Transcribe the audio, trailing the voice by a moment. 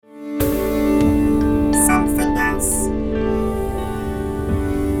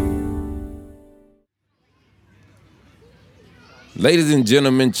Ladies and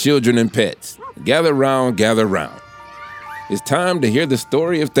gentlemen, children and pets, gather round, gather round. It's time to hear the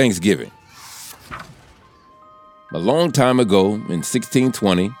story of Thanksgiving. A long time ago, in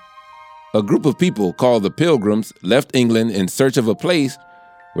 1620, a group of people called the Pilgrims left England in search of a place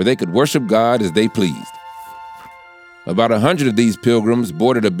where they could worship God as they pleased. About 100 of these pilgrims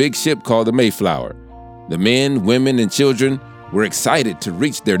boarded a big ship called the Mayflower. The men, women, and children were excited to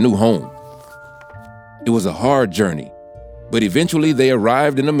reach their new home. It was a hard journey, but eventually they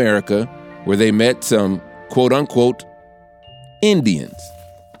arrived in America where they met some quote-unquote Indians.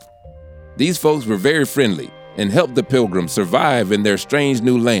 These folks were very friendly and helped the Pilgrims survive in their strange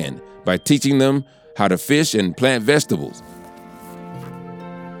new land by teaching them how to fish and plant vegetables.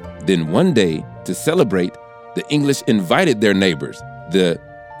 Then one day, to celebrate, the English invited their neighbors, the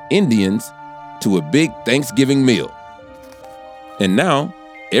Indians, to a big Thanksgiving meal. And now,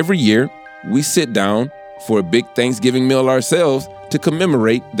 every year, we sit down for a big Thanksgiving meal ourselves to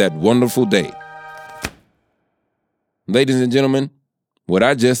commemorate that wonderful day. Ladies and gentlemen, what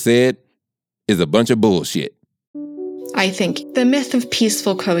I just said is a bunch of bullshit. I think the myth of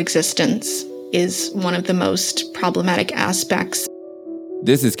peaceful coexistence is one of the most problematic aspects.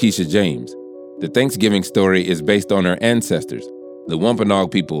 This is Keisha James. The Thanksgiving story is based on our ancestors, the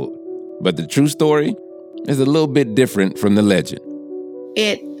Wampanoag people, but the true story is a little bit different from the legend.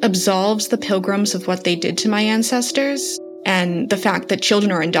 It absolves the Pilgrims of what they did to my ancestors, and the fact that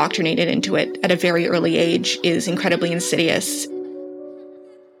children are indoctrinated into it at a very early age is incredibly insidious.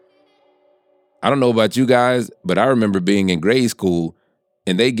 I don't know about you guys, but I remember being in grade school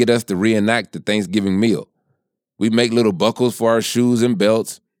and they get us to reenact the Thanksgiving meal. We make little buckles for our shoes and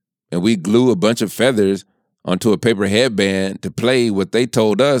belts, and we glue a bunch of feathers onto a paper headband to play what they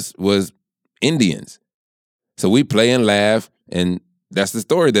told us was Indians. So we play and laugh, and that's the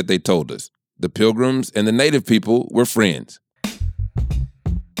story that they told us. The Pilgrims and the native people were friends.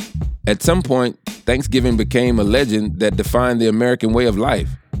 At some point, Thanksgiving became a legend that defined the American way of life.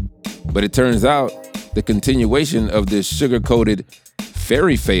 But it turns out the continuation of this sugar-coated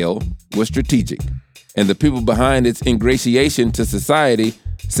fairy tale was strategic, and the people behind its ingratiation to society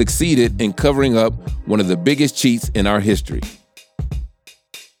succeeded in covering up one of the biggest cheats in our history.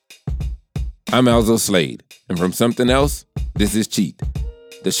 I'm Alzo Slade, and from Something Else, this is Cheat,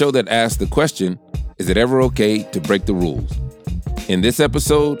 the show that asks the question, is it ever okay to break the rules? In this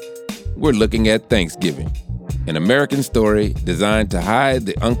episode, we're looking at Thanksgiving, an American story designed to hide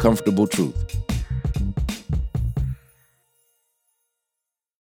the uncomfortable truth.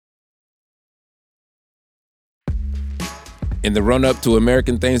 In the run-up to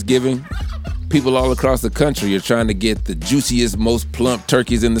American Thanksgiving, people all across the country are trying to get the juiciest, most plump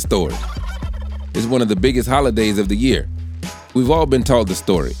turkeys in the stores. It's one of the biggest holidays of the year. We've all been told the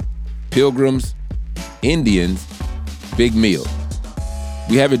story. Pilgrims, Indians, big meal.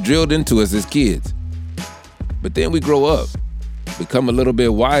 We have it drilled into us as kids. But then we grow up, become a little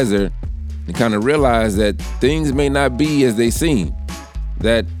bit wiser, and kind of realize that things may not be as they seem.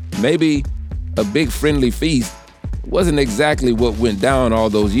 That maybe a big friendly feast wasn't exactly what went down all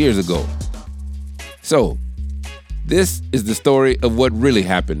those years ago. So, this is the story of what really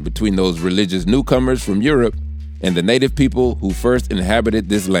happened between those religious newcomers from Europe and the native people who first inhabited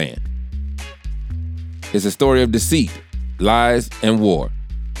this land. It's a story of deceit, lies, and war.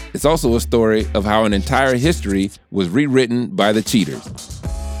 It's also a story of how an entire history was rewritten by the cheaters.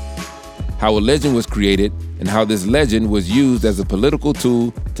 How a legend was created and how this legend was used as a political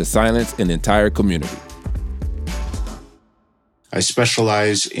tool to silence an entire community. I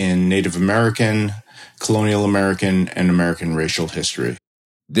specialize in Native American, Colonial American, and American racial history.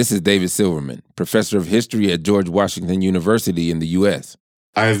 This is David Silverman, professor of history at George Washington University in the U.S.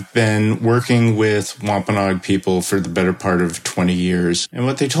 I've been working with Wampanoag people for the better part of 20 years. And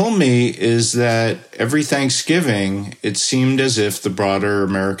what they told me is that every Thanksgiving, it seemed as if the broader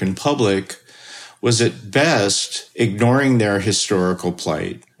American public was at best ignoring their historical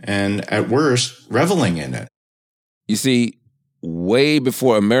plight and at worst reveling in it. You see, way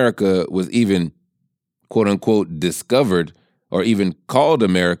before America was even, quote unquote, discovered or even called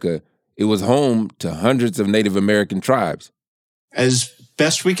America, it was home to hundreds of Native American tribes. As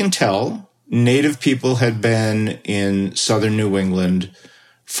best we can tell, Native people had been in southern New England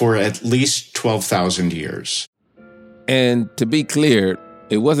for at least 12,000 years. And to be clear,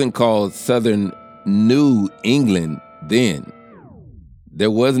 it wasn't called Southern New England then.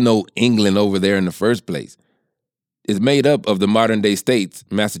 There was no England over there in the first place. It's made up of the modern-day states,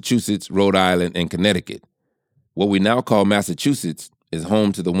 Massachusetts, Rhode Island, and Connecticut. What we now call Massachusetts is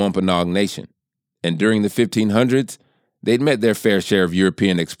home to the Wampanoag Nation. And during the 1500s, they'd met their fair share of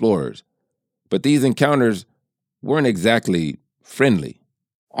European explorers. But these encounters weren't exactly friendly.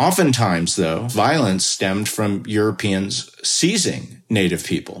 Oftentimes, though, violence stemmed from Europeans seizing Native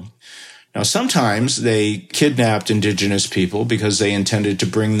people. Now, sometimes they kidnapped indigenous people because they intended to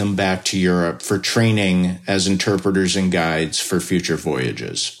bring them back to Europe for training as interpreters and guides for future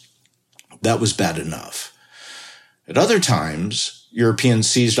voyages. That was bad enough. At other times, Europeans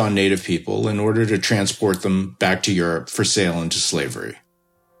seized on Native people in order to transport them back to Europe for sale into slavery.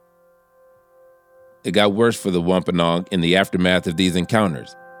 It got worse for the Wampanoag in the aftermath of these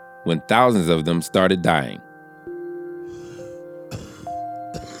encounters, when thousands of them started dying.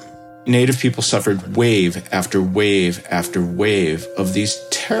 Native people suffered wave after wave after wave of these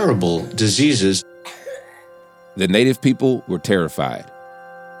terrible diseases. The Native people were terrified.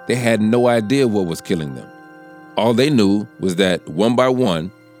 They had no idea what was killing them. All they knew was that one by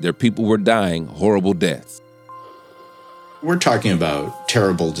one, their people were dying horrible deaths. We're talking about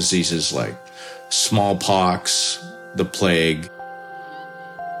terrible diseases like smallpox, the plague.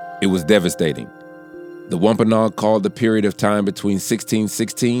 It was devastating. The Wampanoag called the period of time between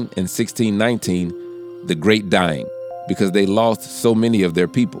 1616 and 1619 the Great Dying because they lost so many of their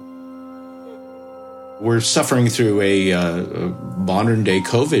people. We're suffering through a modern-day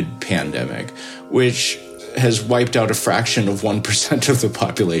COVID pandemic, which has wiped out a fraction of 1% of the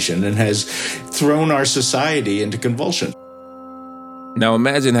population and has thrown our society into convulsion. Now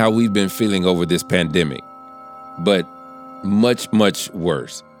imagine how we've been feeling over this pandemic, but much, much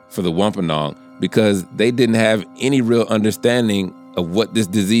worse for the Wampanoag because they didn't have any real understanding of what this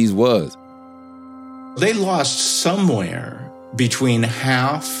disease was. They lost somewhere between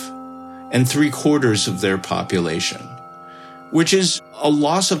half and 3/4 of their population, which is a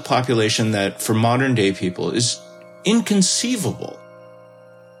loss of population that for modern day people is inconceivable.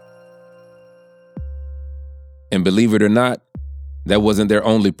 And believe it or not, that wasn't their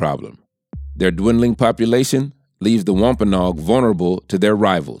only problem. Their dwindling population leaves the Wampanoag vulnerable to their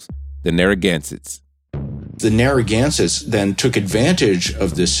rivals, the Narragansetts. The Narragansetts then took advantage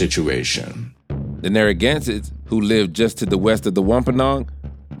of this situation. The Narragansetts, who live just to the west of the Wampanoag,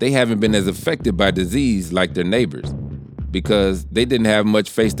 they haven't been as affected by disease like their neighbors because they didn't have much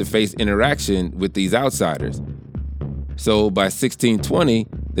face-to-face interaction with these outsiders. So by 1620,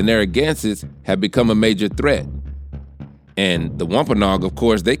 the Narragansetts had become a major threat. And the Wampanoag, of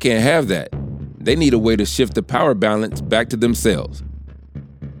course, they can't have that. They need a way to shift the power balance back to themselves.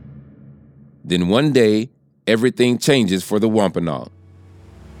 Then one day, everything changes for the Wampanoag.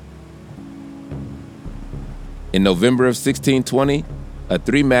 In November of 1620, a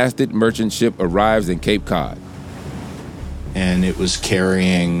 3-masted merchant ship arrives in Cape Cod. And it was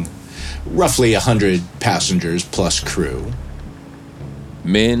carrying roughly 100 passengers plus crew.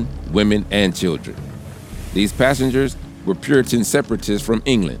 Men, women, and children. These passengers were Puritan separatists from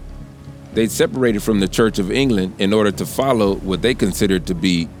England. They'd separated from the Church of England in order to follow what they considered to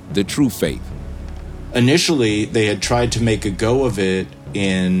be the true faith. Initially, they had tried to make a go of it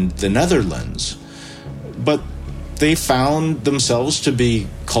in the Netherlands, but they found themselves to be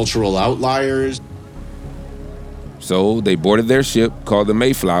cultural outliers. So they boarded their ship called the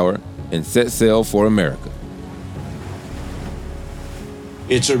Mayflower and set sail for America.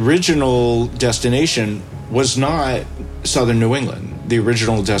 Its original destination was not southern New England. The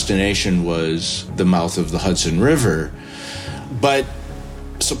original destination was the mouth of the Hudson River. But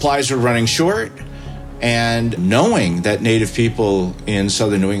supplies were running short, and knowing that Native people in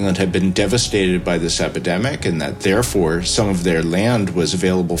southern New England had been devastated by this epidemic and that therefore some of their land was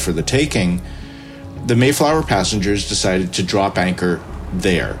available for the taking, the Mayflower passengers decided to drop anchor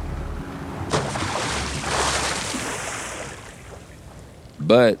there.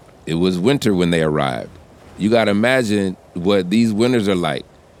 But it was winter when they arrived. You got to imagine what these winters are like.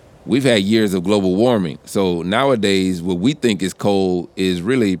 We've had years of global warming, so nowadays what we think is cold is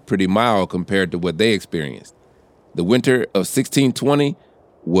really pretty mild compared to what they experienced. The winter of 1620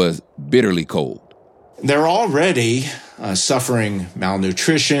 was bitterly cold. They're already suffering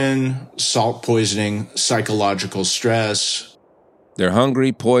malnutrition, salt poisoning, psychological stress. They're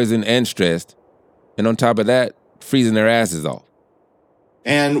hungry, poisoned, and stressed, and on top of that, freezing their asses off.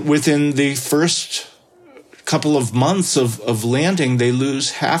 And within the first couple of months of landing, they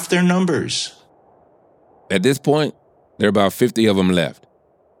lose half their numbers. At this point, there are about 50 of them left.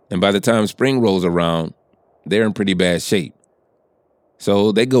 And by the time spring rolls around, they're in pretty bad shape.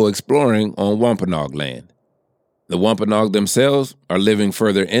 So they go exploring on Wampanoag land. The Wampanoag themselves are living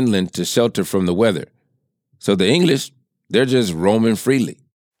further inland to shelter from the weather. So the English, they're just roaming freely.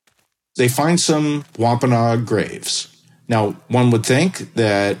 They find some Wampanoag graves. Now, one would think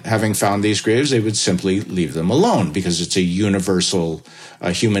that having found these graves, they would simply leave them alone because it's a universal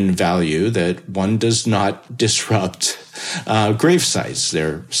human value that one does not disrupt grave sites.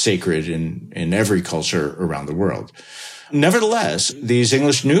 They're sacred in every culture around the world. Nevertheless, these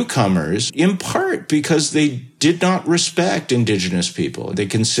English newcomers, in part because they did not respect indigenous people, they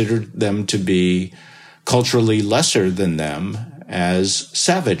considered them to be culturally lesser than them as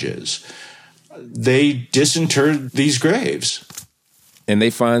savages. They disinterred these graves. And they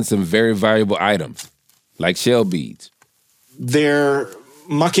find some very valuable items, like shell beads. Their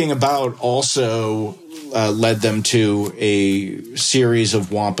mucking about also led them to a series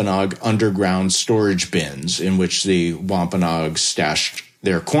of Wampanoag underground storage bins in which the Wampanoag stashed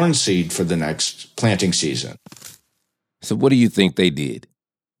their corn seed for the next planting season. So what do you think they did?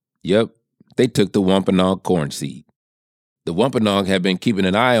 Yep, they took the Wampanoag corn seed. The Wampanoag had been keeping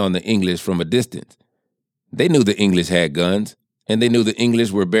an eye on the English from a distance. They knew the English had guns, and they knew the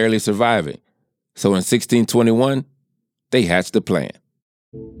English were barely surviving. So in 1621, they hatched a plan.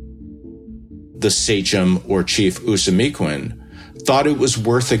 The sachem or chief Usamiquin thought it was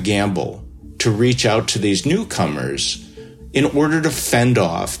worth a gamble to reach out to these newcomers in order to fend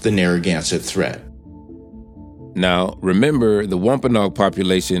off the Narragansett threat. Now, remember, the Wampanoag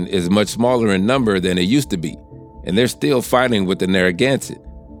population is much smaller in number than it used to be, and they're still fighting with the Narragansett.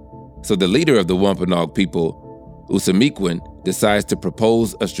 So the leader of the Wampanoag people, Usamiquin, decides to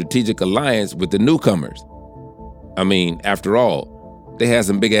propose a strategic alliance with the newcomers. I mean, after all, they had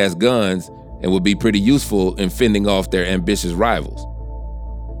some big-ass guns and would be pretty useful in fending off their ambitious rivals.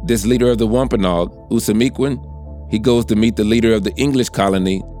 This leader of the Wampanoag, Usamiquin, he goes to meet the leader of the English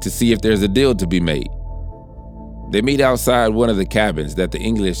colony to see if there's a deal to be made. They meet outside one of the cabins that the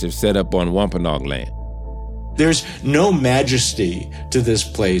English have set up on Wampanoag land. There's no majesty to this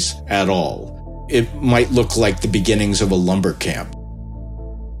place at all. It might look like the beginnings of a lumber camp.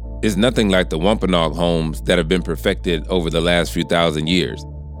 It's nothing like the Wampanoag homes that have been perfected over the last few thousand years.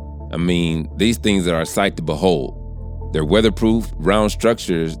 I mean, these things are a sight to behold. They're weatherproof, round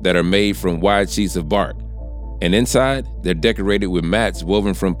structures that are made from wide sheets of bark. And inside, they're decorated with mats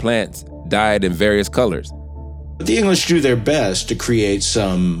woven from plants dyed in various colors. The English do their best to create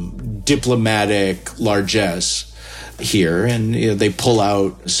some diplomatic largesse here, and they pull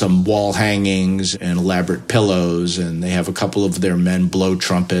out some wall hangings and elaborate pillows, and they have a couple of their men blow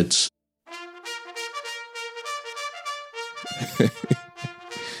trumpets.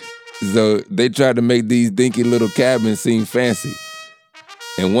 So they try to make these dinky little cabins seem fancy.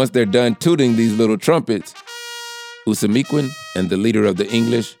 And once they're done tooting these little trumpets, Usamiquin and the leader of the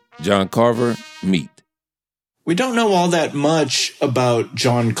English, John Carver, meet. We don't know all that much about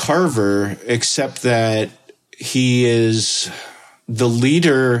John Carver, except that he is the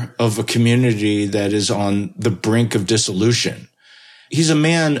leader of a community that is on the brink of dissolution. He's a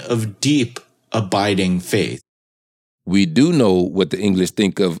man of deep, abiding faith. We do know what the English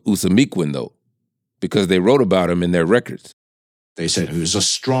think of Usamiquin, though, because they wrote about him in their records. They said he was a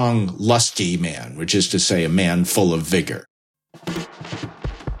strong, lusty man, which is to say a man full of vigor.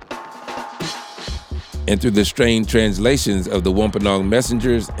 And through the strained translations of the Wampanoag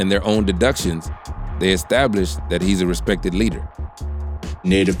messengers and their own deductions, they established that he's a respected leader.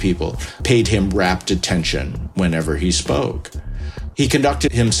 Native people paid him rapt attention whenever he spoke. He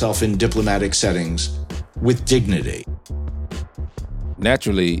conducted himself in diplomatic settings with dignity.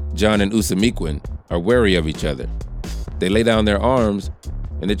 Naturally, John and Usamiquin are wary of each other. They lay down their arms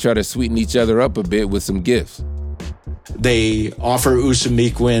and they try to sweeten each other up a bit with some gifts. They offer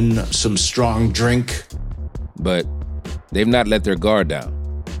Usamiquin some strong drink. But they've not let their guard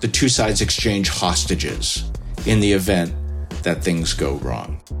down. The two sides exchange hostages in the event that things go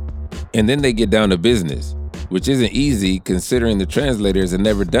wrong. And then they get down to business, which isn't easy considering the translators have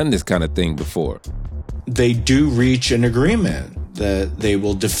never done this kind of thing before. They do reach an agreement that they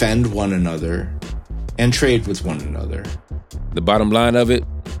will defend one another and trade with one another. The bottom line of it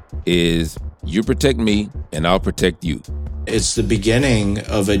is you protect me and I'll protect you. It's the beginning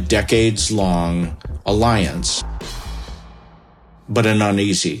of a decades-long alliance, but an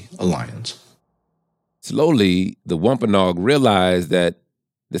uneasy alliance. Slowly, the Wampanoag realize that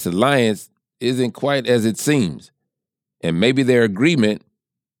this alliance isn't quite as it seems, and maybe their agreement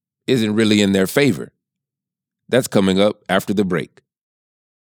isn't really in their favor. That's coming up after the break.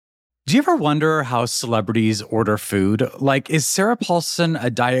 Do you ever wonder how celebrities order food? Like, is Sarah Paulson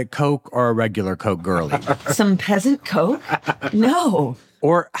a Diet Coke or a regular Coke girlie? Some peasant Coke? No.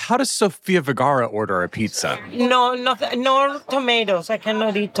 Or how does Sofia Vergara order a pizza? No tomatoes. I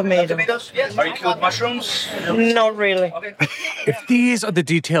cannot eat tomatoes. Tomatoes? Yes. Are you cool with mushrooms? Not really. If these are the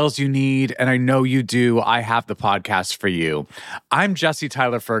details you need, and I know you do, I have the podcast for you. I'm Jesse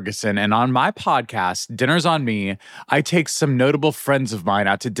Tyler Ferguson, and on my podcast, Dinners on Me, I take some notable friends of mine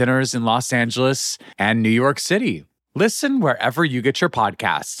out to dinners in Los Angeles and New York City. Listen wherever you get your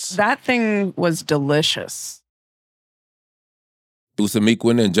podcasts. That thing was delicious.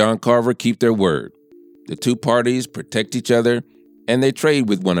 Usamequin and John Carver keep their word. The two parties protect each other, and they trade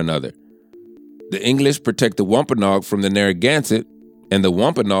with one another. The English protect the Wampanoag from the Narragansett, and the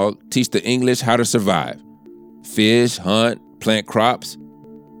Wampanoag teach the English how to survive. Fish, hunt, plant crops.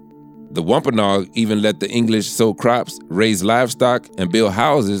 The Wampanoag even let the English sow crops, raise livestock, and build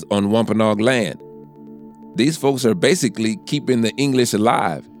houses on Wampanoag land. These folks are basically keeping the English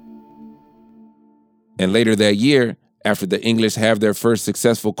alive. And later that year, after the English have their first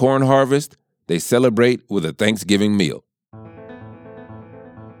successful corn harvest, they celebrate with a Thanksgiving meal.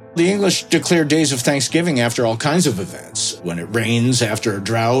 The English declare days of Thanksgiving after all kinds of events. When it rains, after a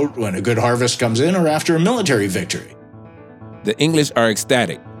drought, when a good harvest comes in, or after a military victory. The English are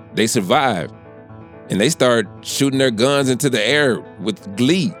ecstatic. They survive. And they start shooting their guns into the air with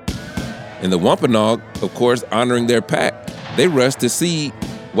glee. And the Wampanoag, of course, honoring their pact, they rush to see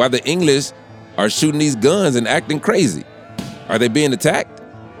why the English are shooting these guns and acting crazy. Are they being attacked?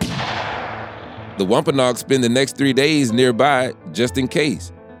 The Wampanoag spend the next 3 days nearby just in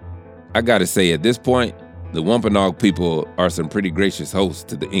case. I gotta say, at this point, the Wampanoag people are some pretty gracious hosts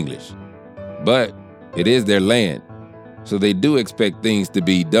to the English. But it is their land, so they do expect things to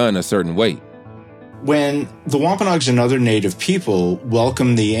be done a certain way. When the Wampanoags and other native people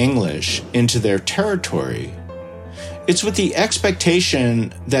welcome the English into their territory, it's with the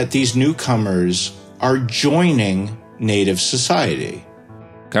expectation that these newcomers are joining native society.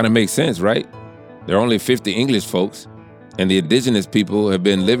 Kind of makes sense, right? There are only 50 English folks, and the indigenous people have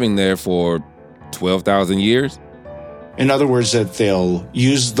been living there for 12,000 years. In other words, that they'll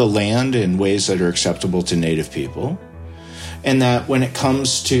use the land in ways that are acceptable to native people, and that when it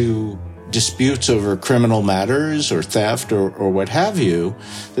comes to disputes over criminal matters or theft or what have you,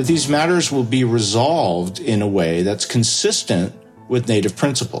 that these matters will be resolved in a way that's consistent with native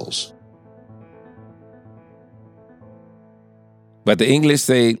principles. But the English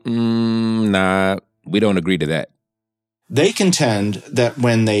say, nah, we don't agree to that. They contend that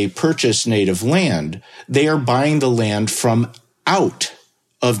when they purchase native land, they are buying the land from out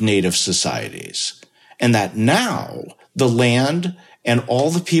of native societies, and that now the land and all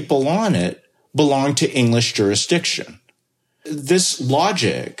the people on it belong to English jurisdiction. This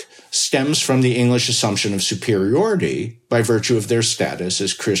logic stems from the English assumption of superiority by virtue of their status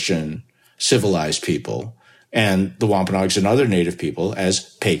as Christian, civilized people, and the Wampanoags and other native people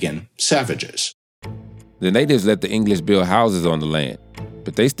as pagan savages. The natives let the English build houses on the land,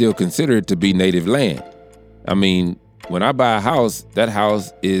 but they still consider it to be native land. I mean, when I buy a house, that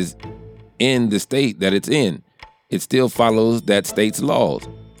house is in the state that it's in. It still follows that state's laws.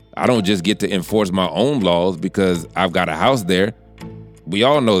 I don't just get to enforce my own laws because I've got a house there. We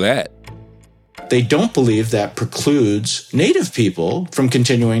all know that. They don't believe that precludes native people from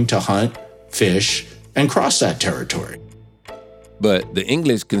continuing to hunt, fish, and cross that territory. But the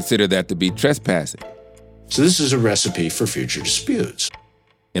English consider that to be trespassing. So this is a recipe for future disputes.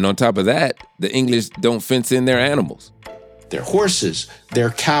 And on top of that, the English don't fence in their animals. Their horses, their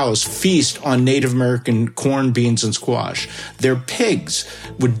cows feast on Native American corn, beans, and squash. Their pigs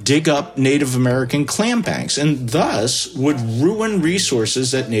would dig up Native American clam banks and thus would ruin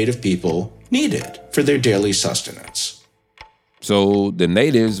resources that Native people needed for their daily sustenance. So the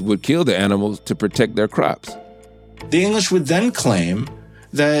natives would kill the animals to protect their crops. The English would then claim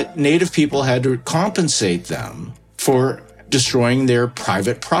that Native people had to compensate them for destroying their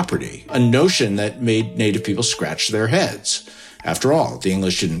private property, a notion that made Native people scratch their heads. After all, the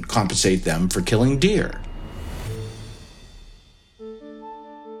English didn't compensate them for killing deer.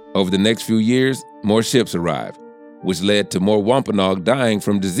 Over the next few years, more ships arrived, which led to more Wampanoag dying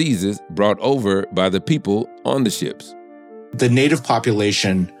from diseases brought over by the people on the ships. The native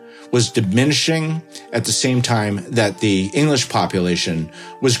population was diminishing at the same time that the English population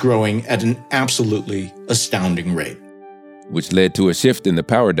was growing at an absolutely astounding rate, which led to a shift in the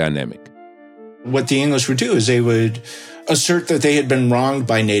power dynamic. What the English would do is they would assert that they had been wronged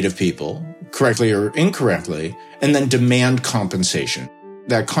by native people, correctly or incorrectly, and then demand compensation.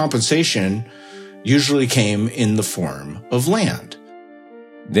 That compensation usually came in the form of land.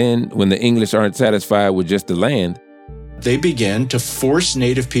 Then, when the English aren't satisfied with just the land, they begin to force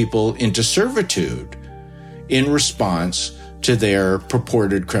native people into servitude in response to their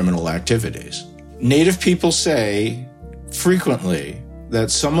purported criminal activities. Native people say frequently that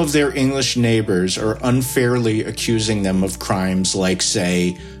some of their English neighbors are unfairly accusing them of crimes like,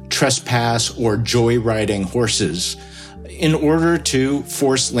 say, trespass or joyriding horses in order to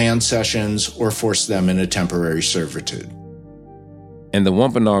force land cessions or force them in a temporary servitude. And the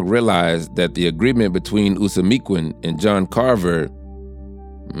Wampanoag realized that the agreement between Usamiquin and John Carver,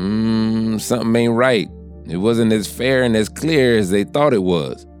 something ain't right. It wasn't as fair and as clear as they thought it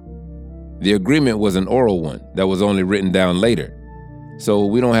was. The agreement was an oral one that was only written down later. So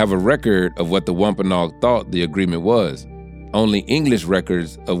we don't have a record of what the Wampanoag thought the agreement was, only English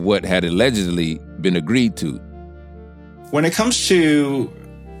records of what had allegedly been agreed to. When it comes to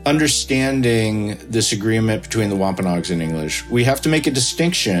understanding this agreement between the Wampanoags and English, we have to make a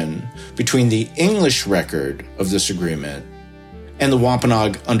distinction between the English record of this agreement and the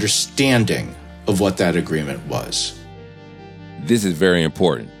Wampanoag understanding of what that agreement was. This is very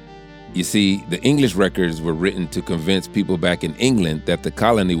important. You see, the English records were written to convince people back in England that the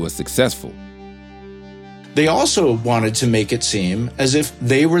colony was successful. They also wanted to make it seem as if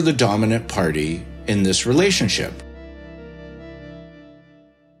they were the dominant party in this relationship.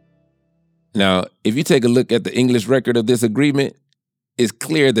 Now, if you take a look at the English record of this agreement, it's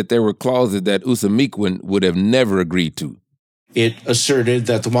clear that there were clauses that Usamiquin would have never agreed to. It asserted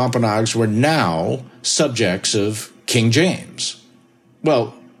that the Wampanoags were now subjects of King James.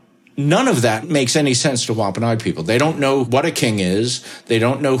 Well, none of that makes any sense to Wampanoag people. They don't know what a king is, they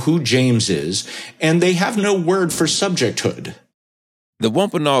don't know who James is, and they have no word for subjecthood. The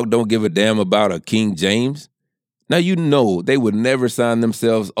Wampanoag don't give a damn about a King James. Now you know they would never sign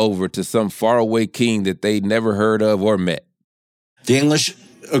themselves over to some faraway king that they'd never heard of or met. The English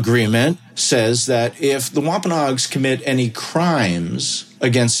agreement says that if the Wampanoags commit any crimes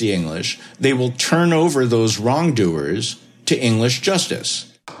against the English, they will turn over those wrongdoers to English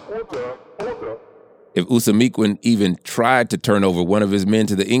justice. If Usamiquin even tried to turn over one of his men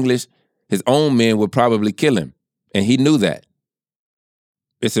to the English, his own men would probably kill him, and he knew that.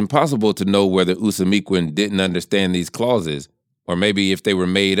 It's impossible to know whether Usamiquin didn't understand these clauses, or maybe if they were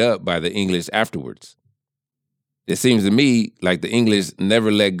made up by the English afterwards. It seems to me like the English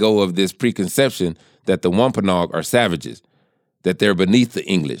never let go of this preconception that the Wampanoag are savages, that they're beneath the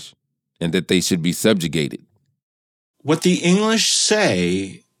English, and that they should be subjugated. What the English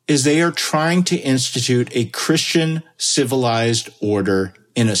say is they are trying to institute a Christian civilized order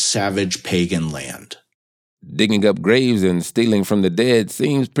in a savage pagan land. Digging up graves and stealing from the dead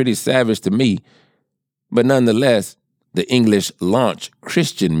seems pretty savage to me, but nonetheless, the English launch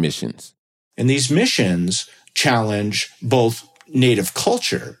Christian missions. And these missions challenge both native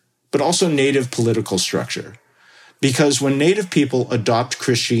culture, but also native political structure. Because when native people adopt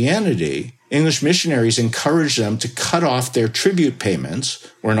Christianity, English missionaries encourage them to cut off their tribute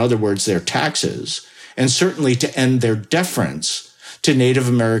payments, or in other words, their taxes, and certainly to end their deference to Native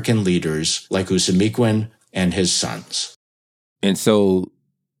American leaders like Usamiquin and his sons. And so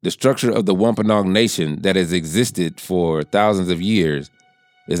the structure of the Wampanoag Nation that has existed for thousands of years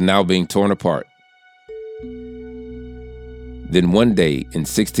is now being torn apart. Then one day in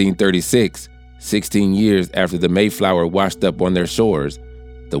 1636, 16 years after the Mayflower washed up on their shores,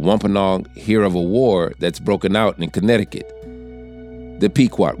 the Wampanoag hear of a war that's broken out in Connecticut, the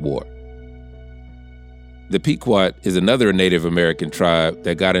Pequot War. The Pequot is another Native American tribe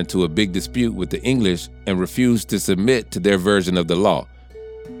that got into a big dispute with the English and refused to submit to their version of the law.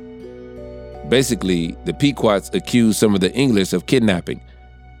 Basically, the Pequots accused some of the English of kidnapping,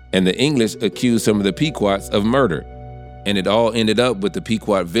 and the English accused some of the Pequots of murder, and it all ended up with the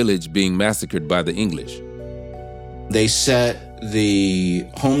Pequot village being massacred by the English. They set the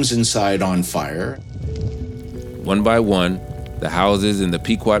homes inside on fire. One by one, the houses in the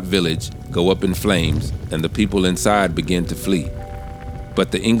Pequot village go up in flames, and the people inside begin to flee.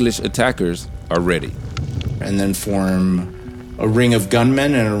 But the English attackers are ready. And then form a ring of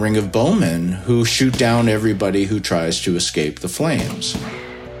gunmen and a ring of bowmen who shoot down everybody who tries to escape the flames.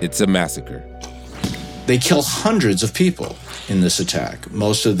 It's a massacre. They kill hundreds of people in this attack,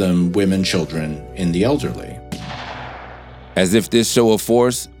 most of them women, children, and the elderly. As if this show of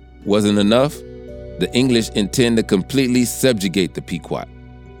force wasn't enough, the English intend to completely subjugate the Pequot.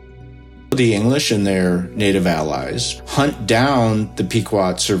 The English and their native allies hunt down the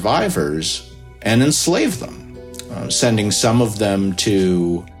Pequot survivors and enslave them, sending some of them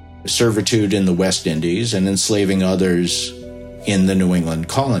to servitude in the West Indies and enslaving others in the New England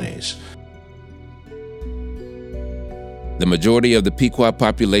colonies. The majority of the Pequot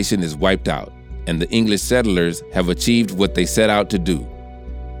population is wiped out, and the English settlers have achieved what they set out to do: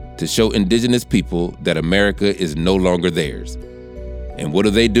 to show indigenous people that America is no longer theirs. And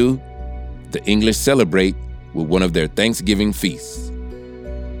what do? The English celebrate with one of their Thanksgiving feasts.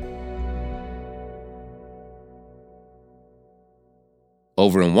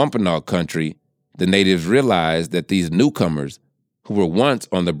 Over in Wampanoag country, the natives realized that these newcomers, who were once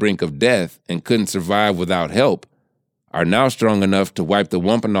on the brink of death and couldn't survive without help, are now strong enough to wipe the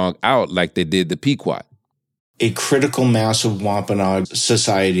Wampanoag out like they did the Pequot. A critical mass of Wampanoag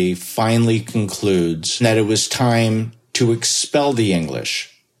society finally concludes that it was time to expel the English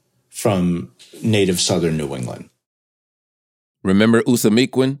from native southern New England. Remember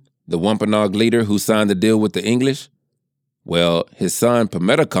Usamiquin, the Wampanoag leader who signed the deal with the English? Well, his son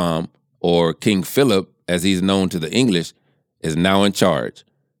Pametacom, or King Philip, as he's known to the English, is now in charge.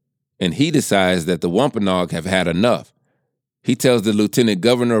 And he decides that the Wampanoag have had enough. He tells the lieutenant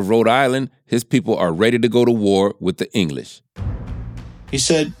governor of Rhode Island his people are ready to go to war with the English. He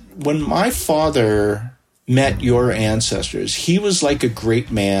said, when my father met your ancestors, he was like a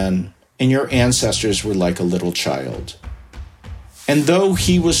great man, and your ancestors were like a little child. And though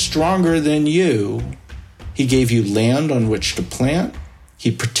he was stronger than you, he gave you land on which to plant,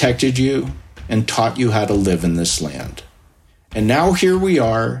 he protected you, and taught you how to live in this land. And now here we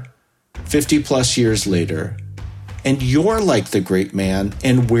are, 50 plus years later, and you're like the great man,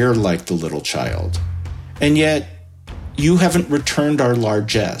 and we're like the little child. And yet, you haven't returned our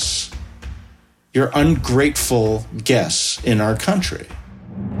largesse. You're ungrateful guests in our country.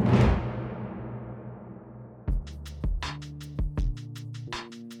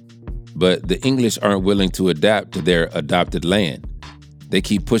 But the English aren't willing to adapt to their adopted land. They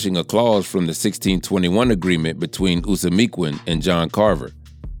keep pushing a clause from the 1621 agreement between Usamiquin and John Carver.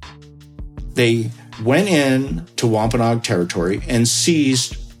 They went in to Wampanoag territory and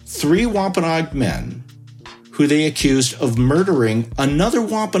seized 3 Wampanoag men who they accused of murdering another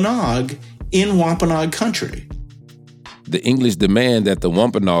Wampanoag in Wampanoag country. The English demand that the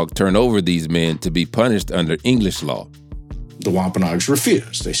Wampanoag turn over these men to be punished under English law. The Wampanoags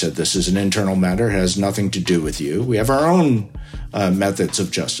refused. They said, this is an internal matter, it has nothing to do with you. We have our own methods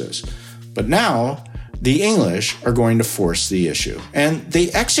of justice. But now, the English are going to force the issue. And they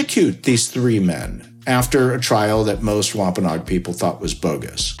execute these 3 men after a trial that most Wampanoag people thought was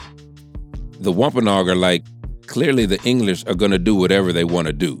bogus. The Wampanoag are like, clearly the English are going to do whatever they want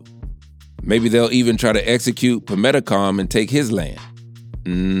to do. Maybe they'll even try to execute Pametacom and take his land.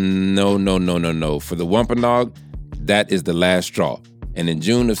 No. For the Wampanoag, that is the last straw. And in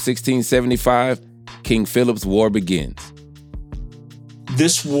June of 1675, King Philip's War begins.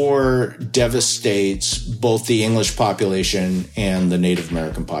 This war devastates both the English population and the Native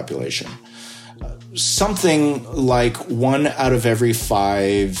American population. Something like 1 out of every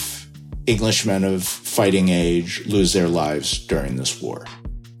 5 Englishmen of fighting age lose their lives during this war.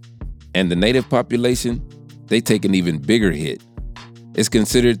 And the native population, they take an even bigger hit. It's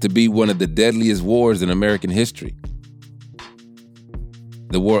considered to be one of the deadliest wars in American history.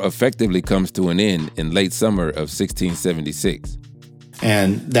 The war effectively comes to an end in late summer of 1676.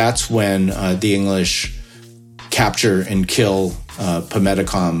 And that's when the English capture and kill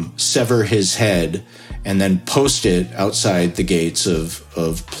Pametacom, sever his head, and then post it outside the gates of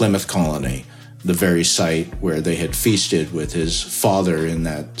Plymouth Colony, the very site where they had feasted with his father in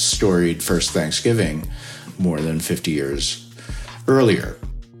that storied first Thanksgiving more than 50 years earlier.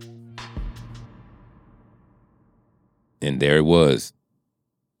 And there it was,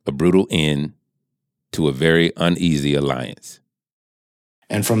 a brutal end to a very uneasy alliance.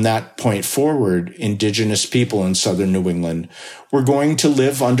 And from that point forward, indigenous people in southern New England were going to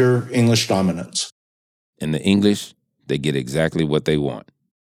live under English dominance. And the English, they get exactly what they want.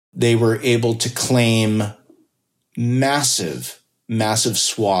 They were able to claim massive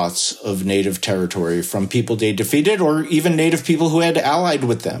swaths of native territory from people they defeated, or even native people who had allied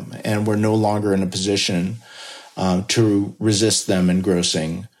with them and were no longer in a position to resist them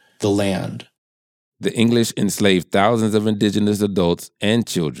engrossing the land. The English enslaved thousands of indigenous adults and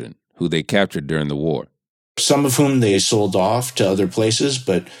children who they captured during the war. Some of whom they sold off to other places,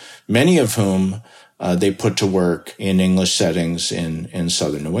 but many of whom they put to work in English settings in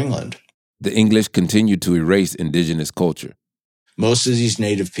southern New England. The English continued to erase indigenous culture. Most of these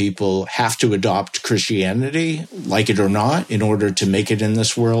native people have to adopt Christianity, like it or not, in order to make it in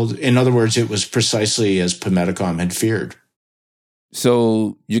this world. In other words, it was precisely as Pametacom had feared.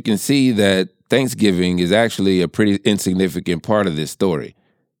 So you can see that Thanksgiving is actually a pretty insignificant part of this story.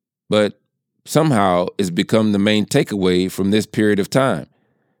 But somehow it's become the main takeaway from this period of time.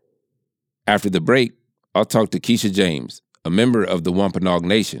 After the break, I'll talk to Keisha James, a member of the Wampanoag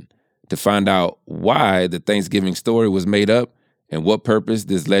Nation, to find out why the Thanksgiving story was made up and what purpose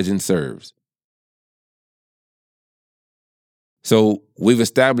this legend serves. So we've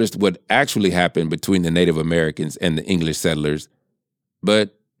established what actually happened between the Native Americans and the English settlers,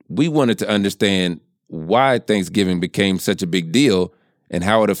 but we wanted to understand why Thanksgiving became such a big deal and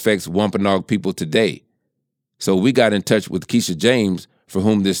how it affects Wampanoag people today. So we got in touch with Keisha James, for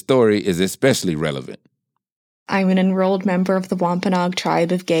whom this story is especially relevant. I'm an enrolled member of the Wampanoag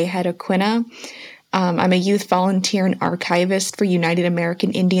tribe of Gayhead-Oquina. I'm a youth volunteer and archivist for United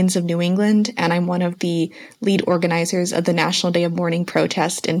American Indians of New England, and I'm one of the lead organizers of the National Day of Mourning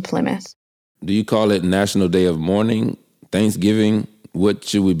protest in Plymouth. Do you call it National Day of Mourning, Thanksgiving? What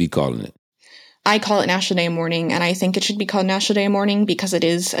should we be calling it? I call it National Day of Mourning, and I think it should be called National Day of Mourning because it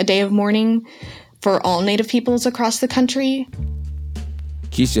is a day of mourning for all Native peoples across the country.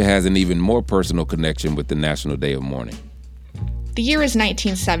 Keisha has an even more personal connection with the National Day of Mourning. The year is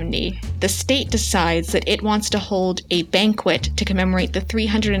 1970. The state decides that it wants to hold a banquet to commemorate the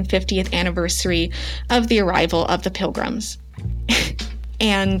 350th anniversary of the arrival of the Pilgrims.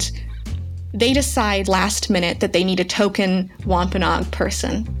 And they decide last minute that they need a token Wampanoag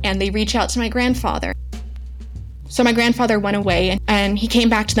person, and they reach out to my grandfather. So my grandfather went away, and he came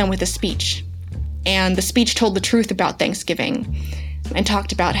back to them with a speech. And the speech told the truth about Thanksgiving and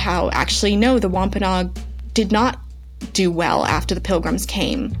talked about how, actually, no, the Wampanoag did not do well after the Pilgrims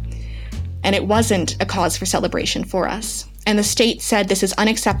came, and it wasn't a cause for celebration for us. And the state said, this is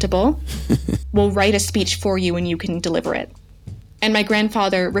unacceptable. We'll write a speech for you and you can deliver it. And my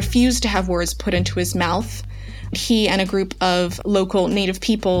grandfather refused to have words put into his mouth. He and a group of local Native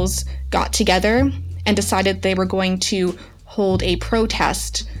peoples got together and decided they were going to hold a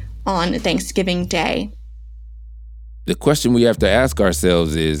protest on Thanksgiving Day. The question we have to ask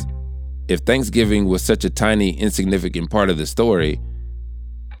ourselves is, if Thanksgiving was such a tiny, insignificant part of the story,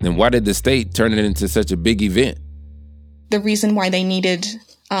 then why did the state turn it into such a big event? The reason why they needed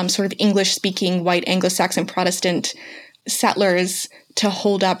sort of English-speaking, white Anglo-Saxon Protestant settlers to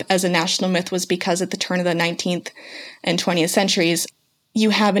hold up as a national myth was because at the turn of the 19th and 20th centuries,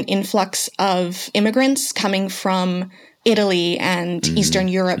 you have an influx of immigrants coming from Italy and Eastern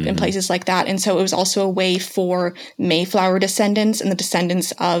Europe and places like that. And so it was also a way for Mayflower descendants and the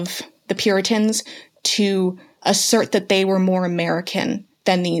descendants of the Puritans to assert that they were more American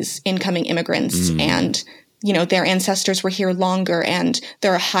than these incoming immigrants. And, you know, their ancestors were here longer and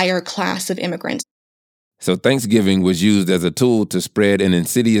they're a higher class of immigrants. So Thanksgiving was used as a tool to spread an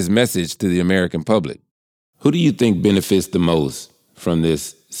insidious message to the American public. Who do you think benefits the most from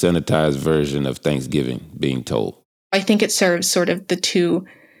this sanitized version of Thanksgiving being told? I think it serves sort of the two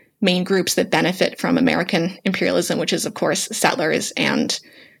main groups that benefit from American imperialism, which is, of course, settlers and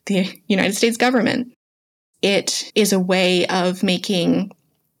the United States government. It is a way of making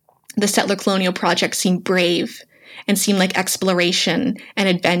the settler colonial project seem brave and seem like exploration and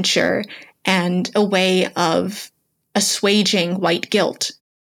adventure and a way of assuaging white guilt.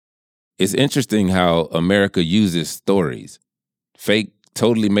 It's interesting how America uses stories, fake,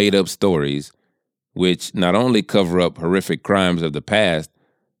 totally made up stories, which not only cover up horrific crimes of the past,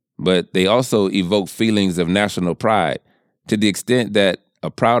 but they also evoke feelings of national pride to the extent that a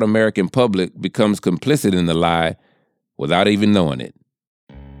proud American public becomes complicit in the lie without even knowing it.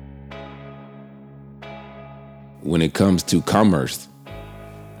 When it comes to commerce,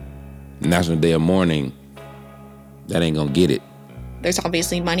 National Day of Mourning, that ain't gonna get it. There's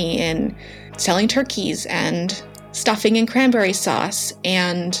obviously money in selling turkeys and stuffing and cranberry sauce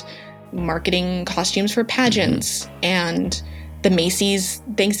and marketing costumes for pageants and the Macy's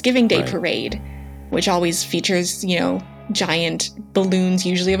Thanksgiving Day Parade, which always features, you know, giant balloons,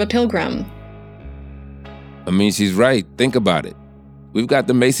 usually of a pilgrim. I mean, she's right. Think about it. We've got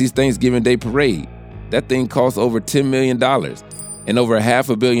the Macy's Thanksgiving Day Parade. That thing costs over $10 million, and over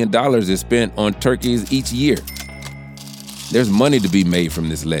 $500 million is spent on turkeys each year. There's money to be made from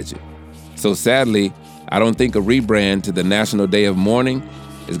this legend. So sadly, I don't think a rebrand to the National Day of Mourning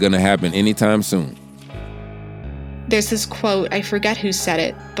is going to happen anytime soon. There's this quote, I forget who said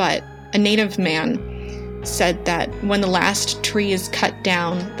it, but a Native man said that when the last tree is cut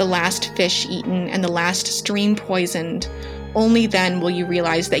down, the last fish eaten, and the last stream poisoned, only then will you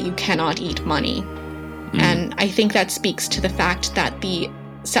realize that you cannot eat money. And I think that speaks to the fact that the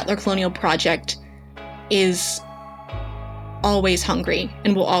settler colonial project is always hungry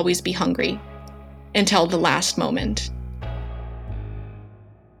and will always be hungry until the last moment.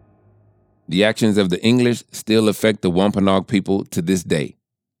 The actions of the English still affect the Wampanoag people to this day.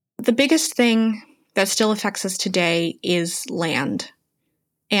 The biggest thing that still affects us today is land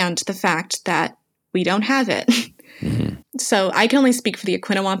and the fact that we don't have it. So I can only speak for the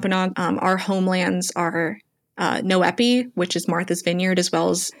Oquina Wampanoag. Our homelands are Noepi, which is Martha's Vineyard, as well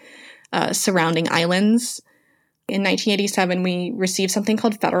as surrounding islands. In 1987, we received something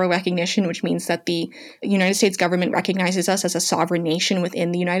called federal recognition, which means that the United States government recognizes us as a sovereign nation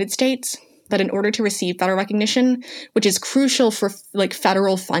within the United States. But in order to receive federal recognition, which is crucial for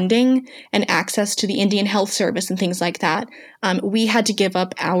federal funding and access to the Indian Health Service and things like that, we had to give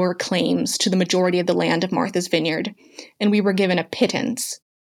up our claims to the majority of the land of Martha's Vineyard, and we were given a pittance.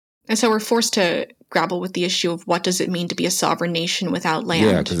 And so we're forced to grapple with the issue of what does it mean to be a sovereign nation without land.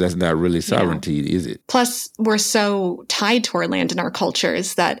 Yeah, because that's not really sovereignty, is it? Plus, we're so tied to our land and our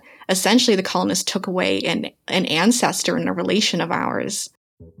cultures that essentially the colonists took away an ancestor and a relation of ours.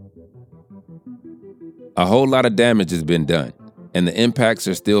 A whole lot of damage has been done, and the impacts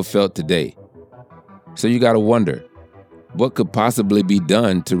are still felt today. So you got to wonder, what could possibly be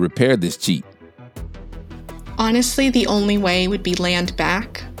done to repair this cheat? Honestly, the only way would be land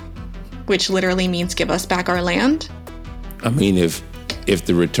back, which literally means give us back our land. I mean, if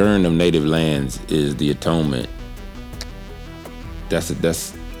the return of native lands is the atonement, that's a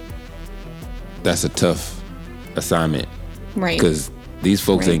tough assignment. Right. Because these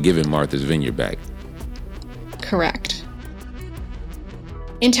folks ain't giving Martha's Vineyard back. Correct.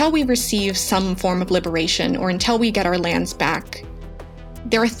 Until we receive some form of liberation or until we get our lands back,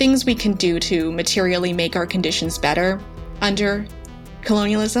 there are things we can do to materially make our conditions better under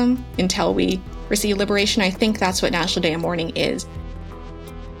colonialism until we receive liberation. I think that's what National Day of Mourning is.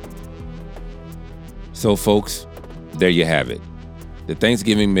 So, folks, there you have it. The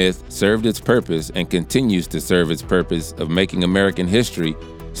Thanksgiving myth served its purpose and continues to serve its purpose of making American history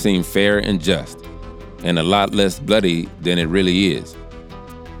seem fair and just, and a lot less bloody than it really is.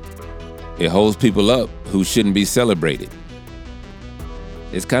 It holds people up who shouldn't be celebrated.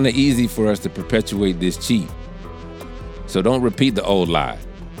 It's kind of easy for us to perpetuate this cheat. So don't repeat the old lie.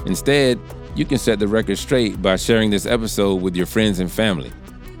 Instead, you can set the record straight by sharing this episode with your friends and family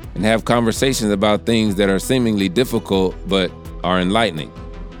and have conversations about things that are seemingly difficult but are enlightening.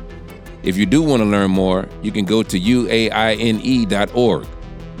 If you do want to learn more, you can go to uaine.org,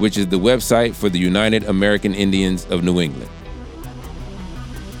 which is the website for the United American Indians of New England.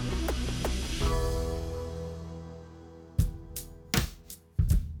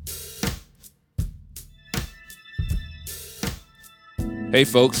 Hey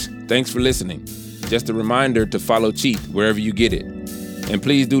folks, thanks for listening. Just a reminder to follow Cheat wherever you get it. And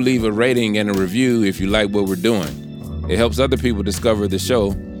please do leave a rating and a review if you like what we're doing. It helps other people discover the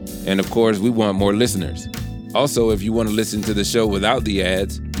show. And of course, we want more listeners. Also, if you want to listen to the show without the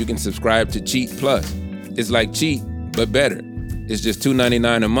ads, you can subscribe to Cheat Plus. It's like Cheat, but better. It's just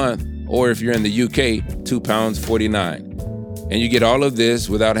 $2.99 a month, or if you're in the UK, £2.49. And you get all of this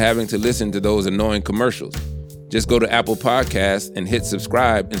without having to listen to those annoying commercials. Just go to Apple Podcasts and hit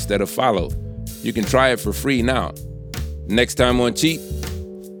subscribe instead of follow. You can try it for free now. Next time on Cheat.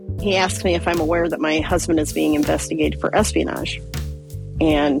 He asked me if I'm aware that my husband is being investigated for espionage.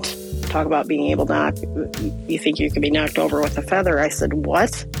 And talk about being able to you think you could be knocked over with a feather. I said,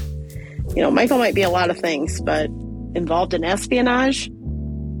 what? You know, Michael might be a lot of things, but involved in espionage?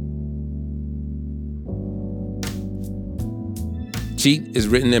 Cheat is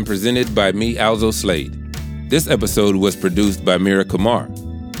written and presented by me, Alzo Slade. This episode was produced by Mira Kumar.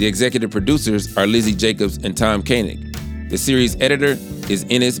 The executive producers are Lizzie Jacobs and Tom Koenig. The series editor is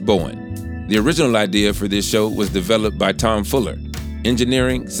Ennis Bowen. The original idea for this show was developed by Tom Fuller.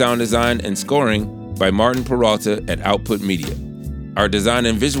 Engineering, sound design, and scoring by Martin Peralta at Output Media. Our design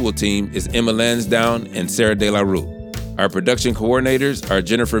and visual team is Emma Lansdowne and Sarah De La Rue. Our production coordinators are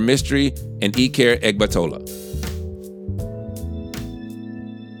Jennifer Mistry and Iker Egbatola.